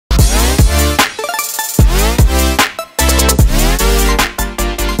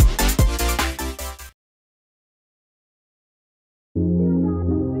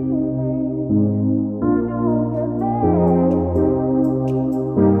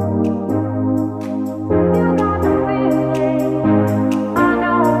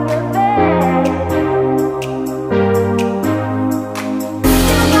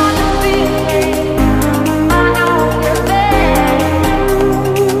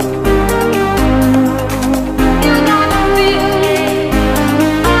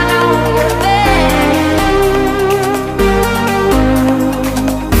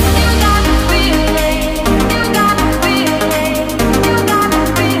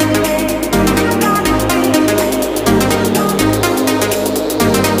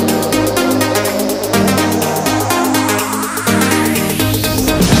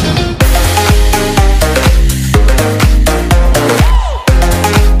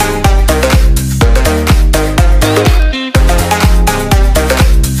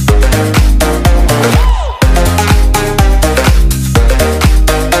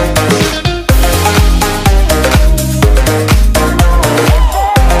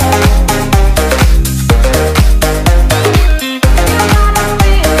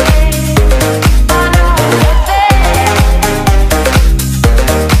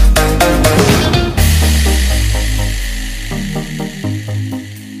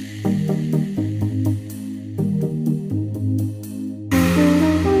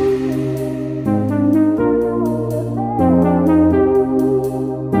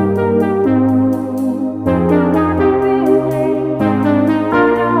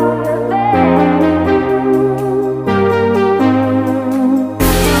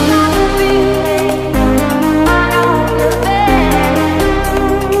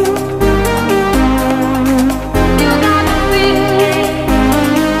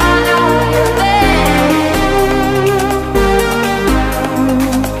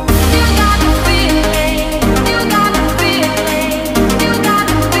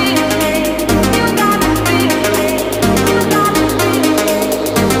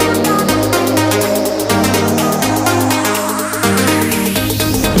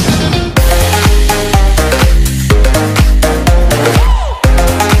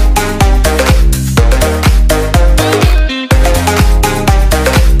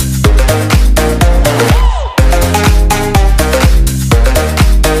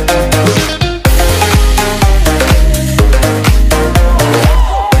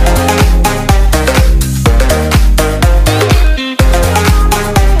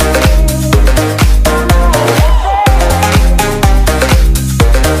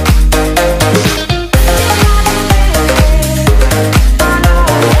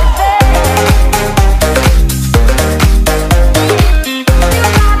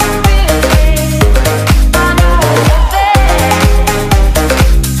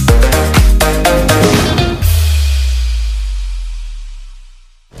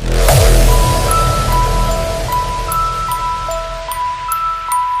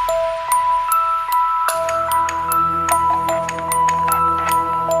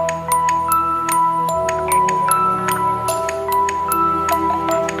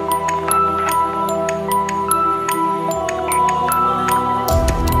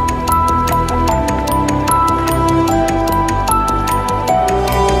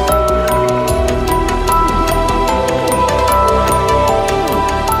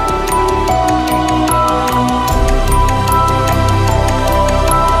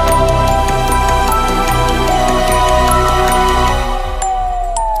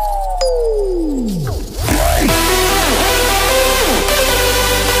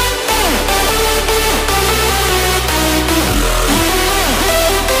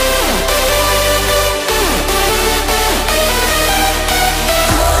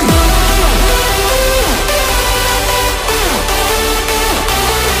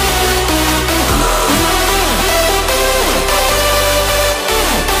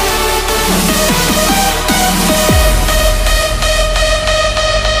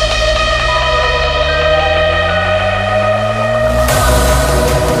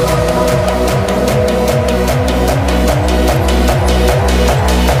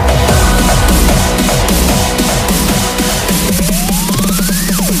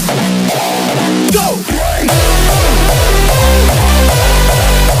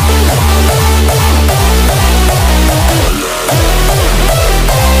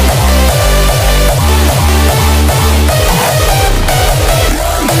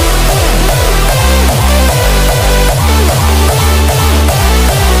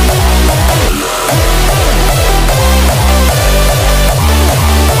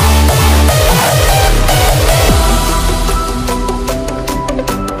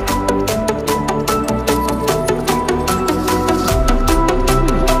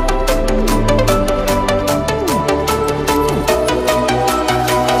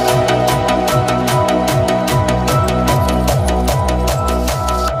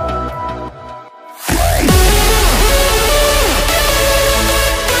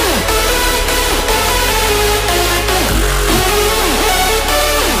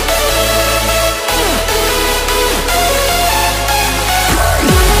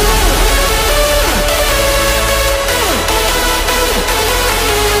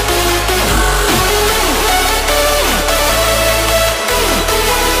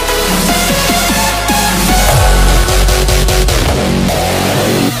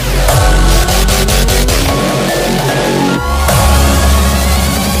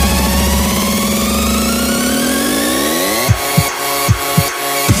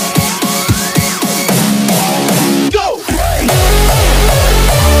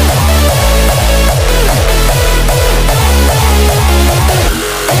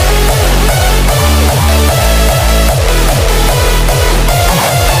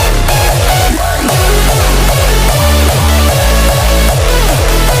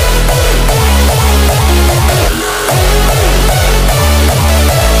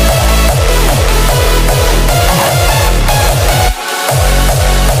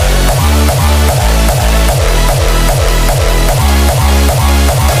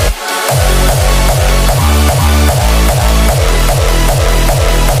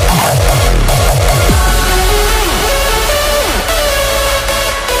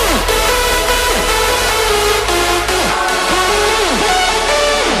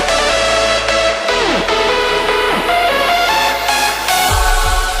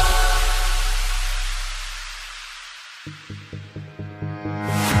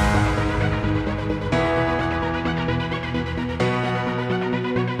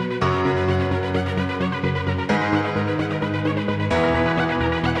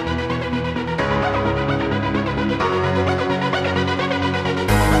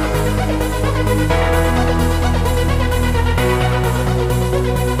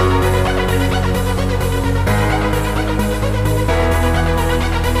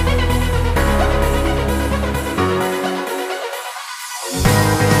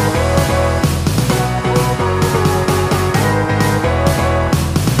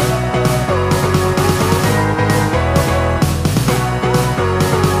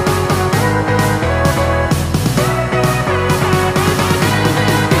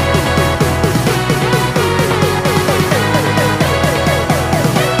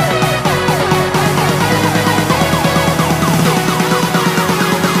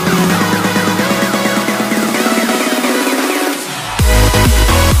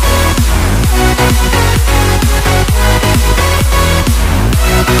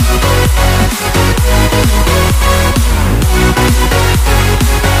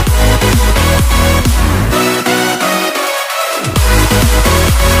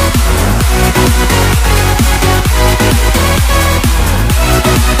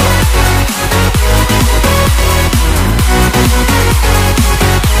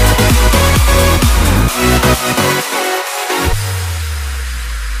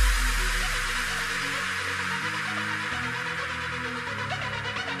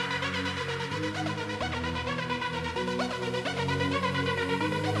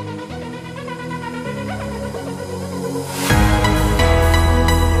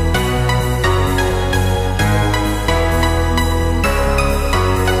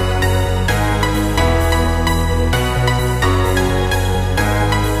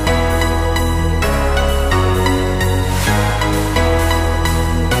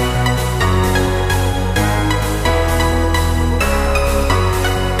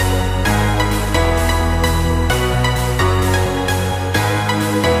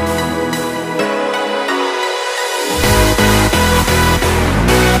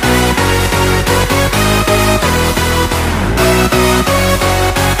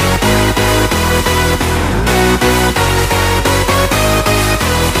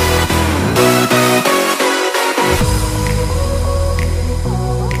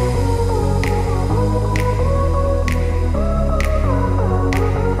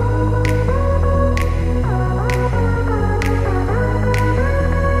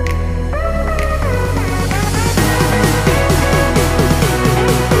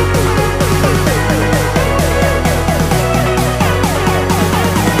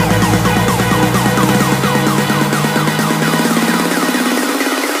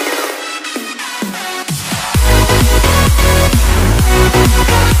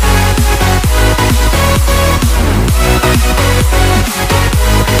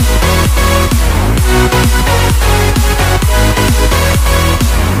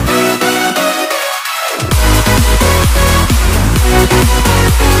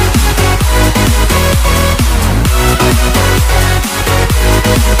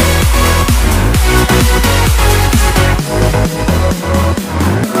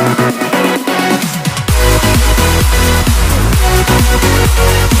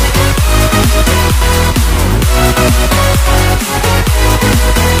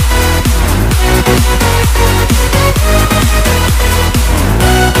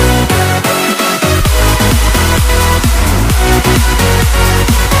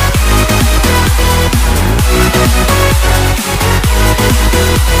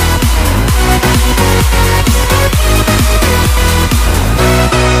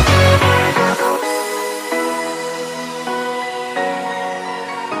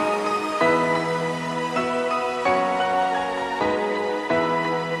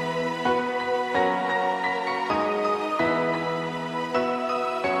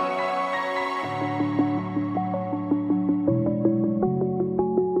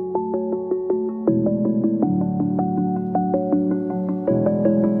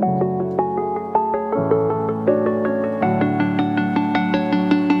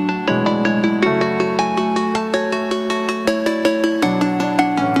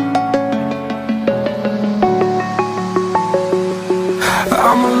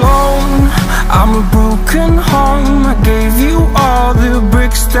I'm a broken home. I gave you all the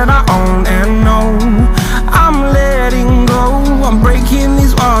bricks that I own and know. I'm letting go. I'm breaking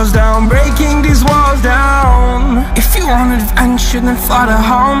these walls down, breaking these walls down. If you want adventure, then fly to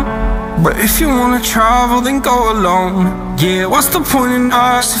home. But if you wanna travel, then go alone. Yeah, what's the point in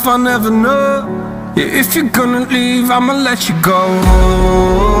us if I never know? Yeah, if you're gonna leave, I'ma let you go.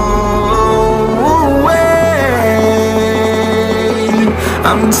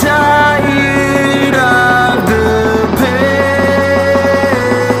 I'm tired of the pain.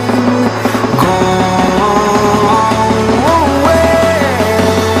 Go away.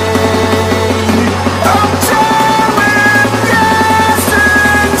 I'm tired of yesterday.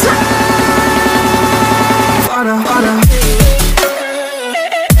 Harder, harder.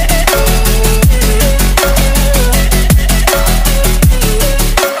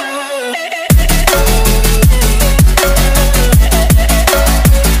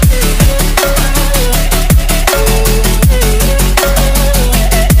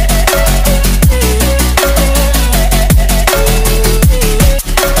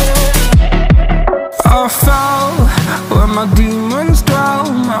 My demons dwell,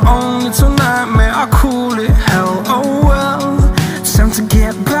 my own little nightmare, I call it hell, oh well. It's time to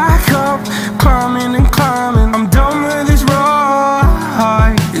get back up, climbing and climbing. I'm done with this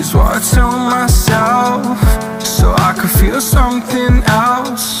ride, is what I tell myself, so I could feel something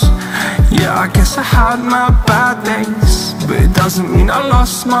else. Yeah, I guess I had my bad days, but it doesn't mean I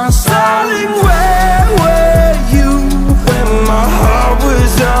lost my style. Darling, where were you when my heart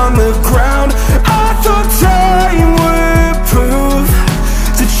was on the ground? I thought time would prove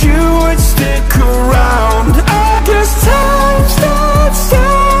that you would stick around. I guess time stands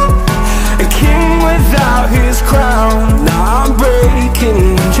still, a king without his crown. Now I'm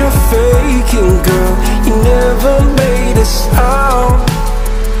breaking and you're faking, girl. You never made a sound.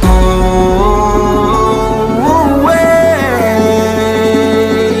 Oh, wait,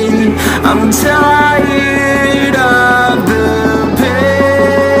 I'm tired of the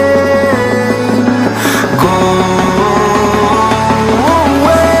pain. Go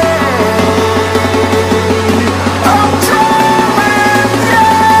away. I'm tired of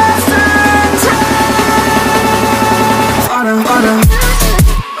yesterday. Harder, harder.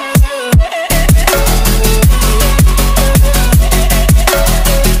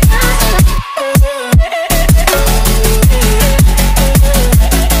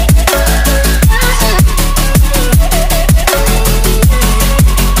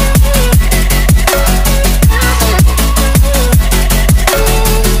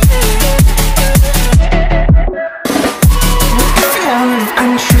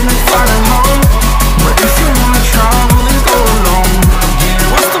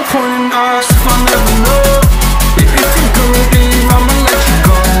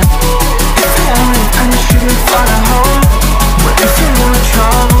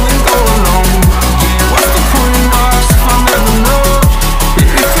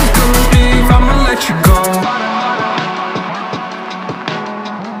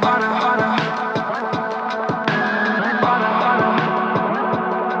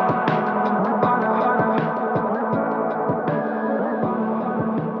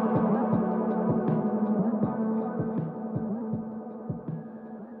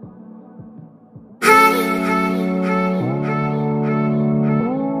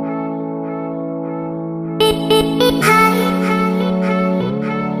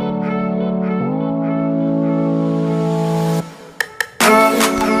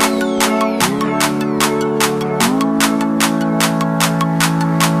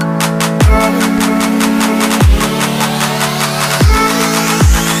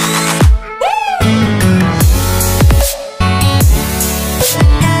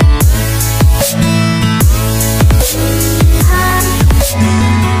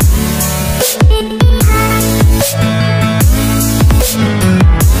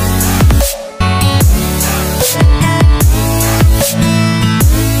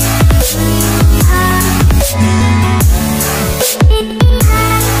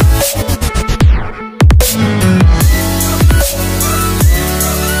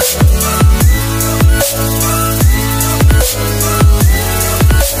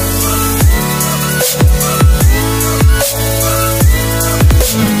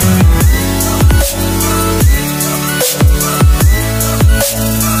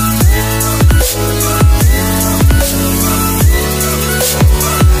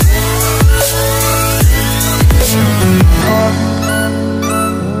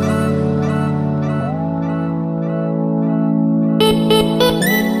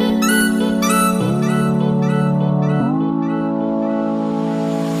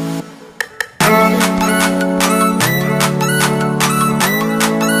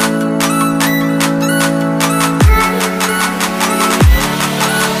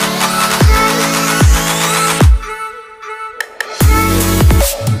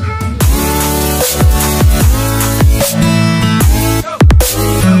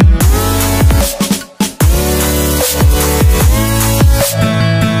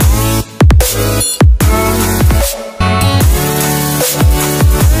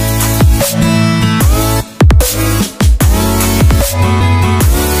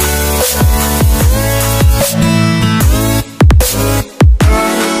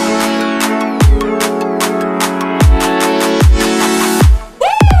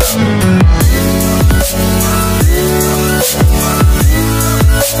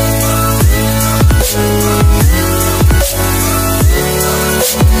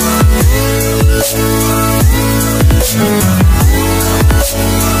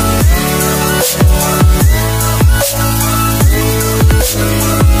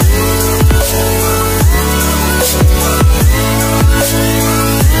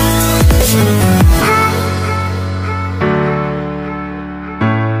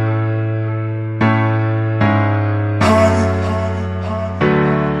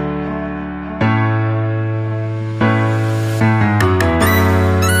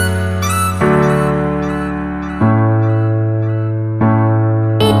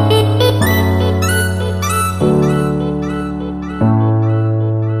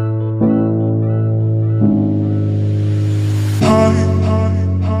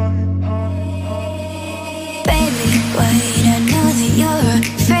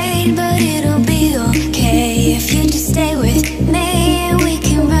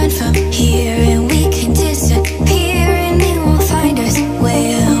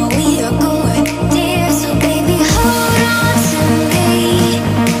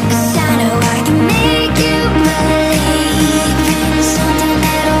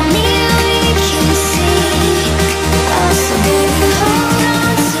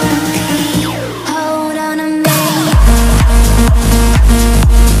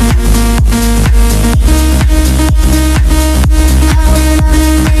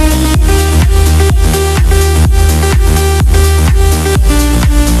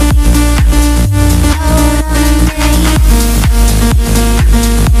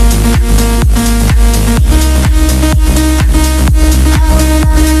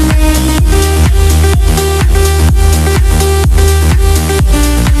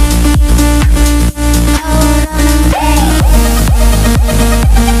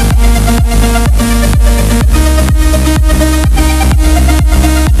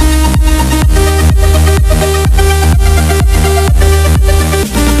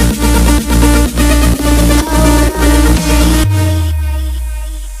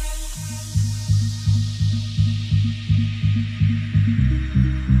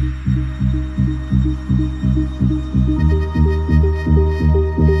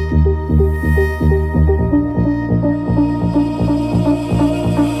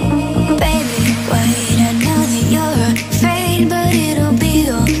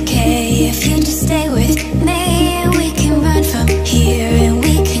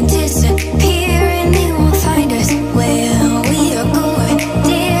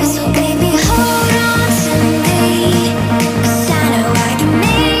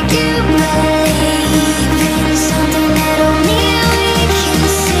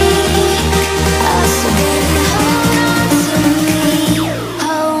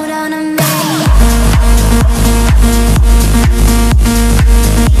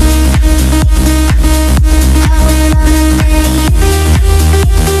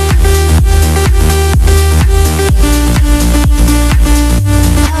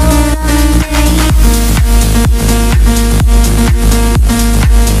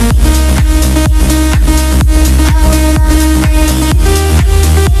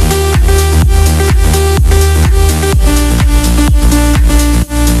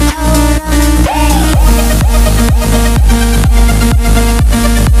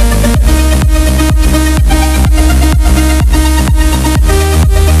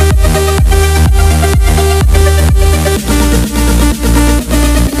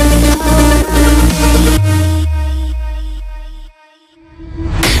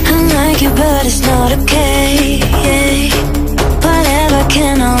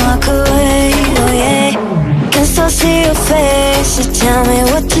 your face, so tell me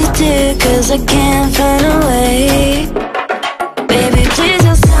what to do, 'cause I can't find a way. Baby, please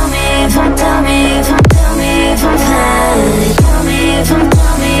just tell me if I'm, tell me if I'm, tell me if I'm fine. Tell me if I'm,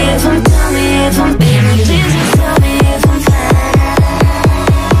 tell me if I'm, tell me if I'm, baby, please just tell me if I'm fine.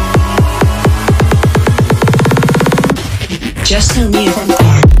 Just tell me if I'm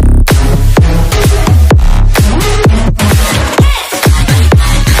fine.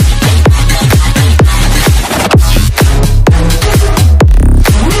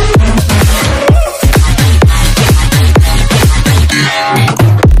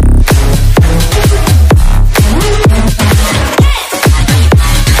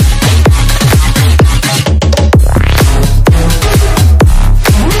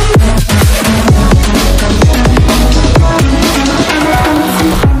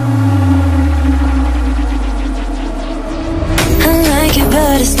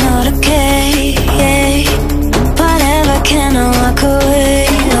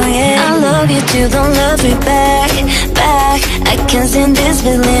 You don't love me back, back. I can't stand this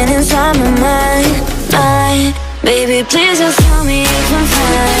feeling inside my mind, mind. Baby, please just tell me if I'm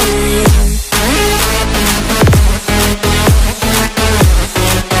fine.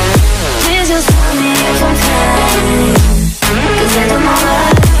 Please just tell me if I'm fine. 'Cause I know my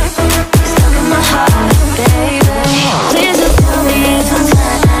life, stuck in my heart, baby. Please just tell me if I'm fine.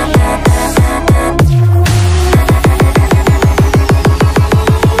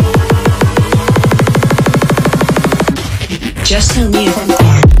 Just tell me if I'm fine.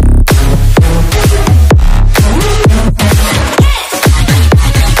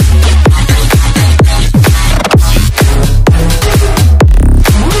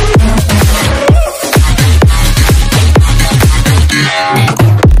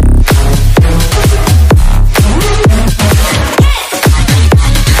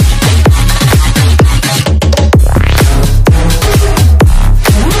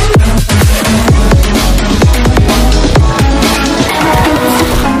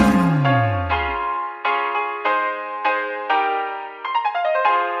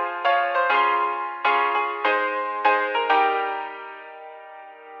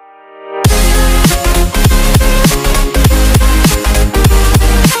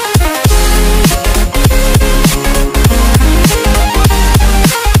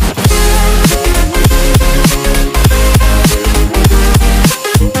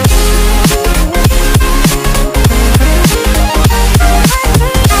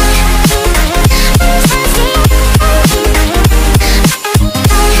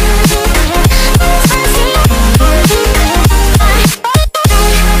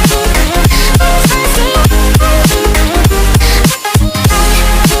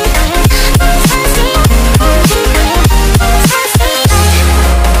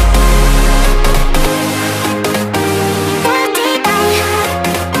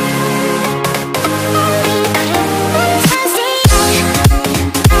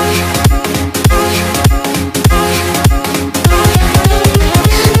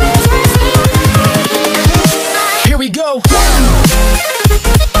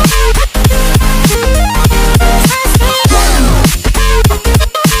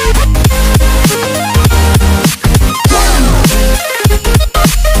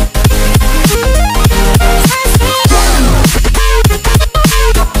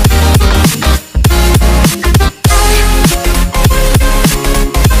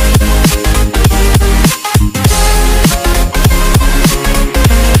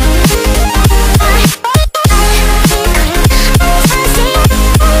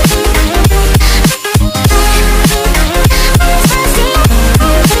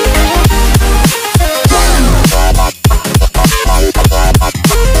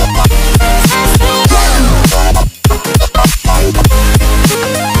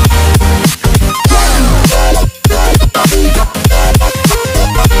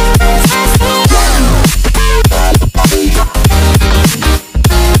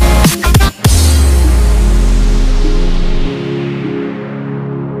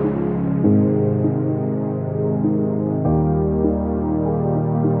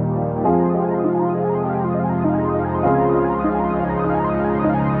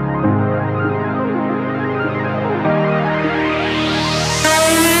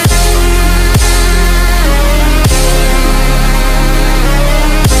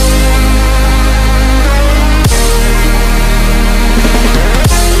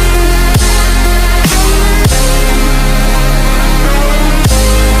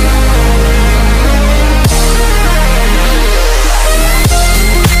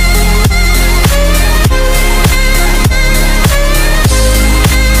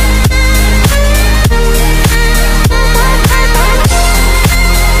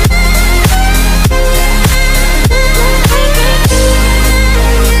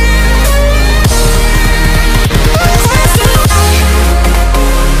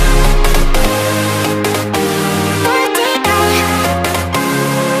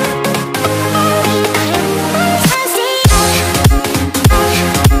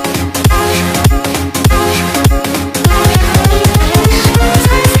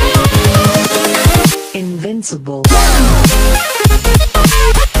 Invincible.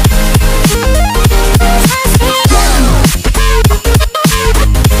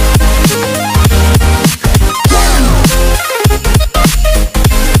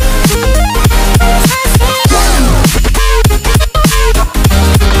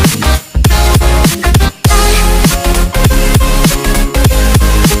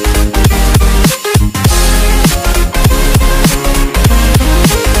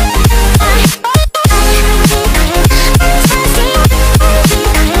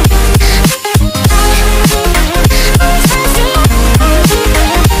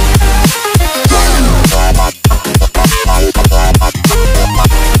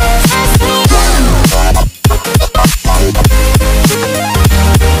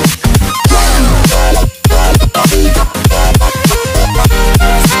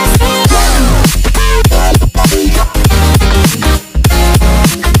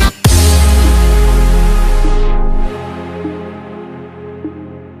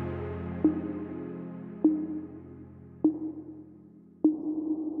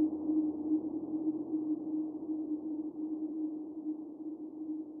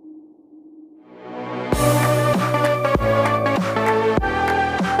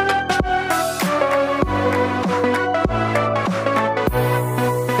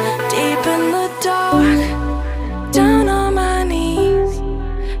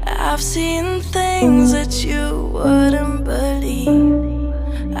 I've seen things that you wouldn't believe.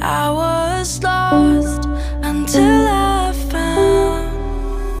 I was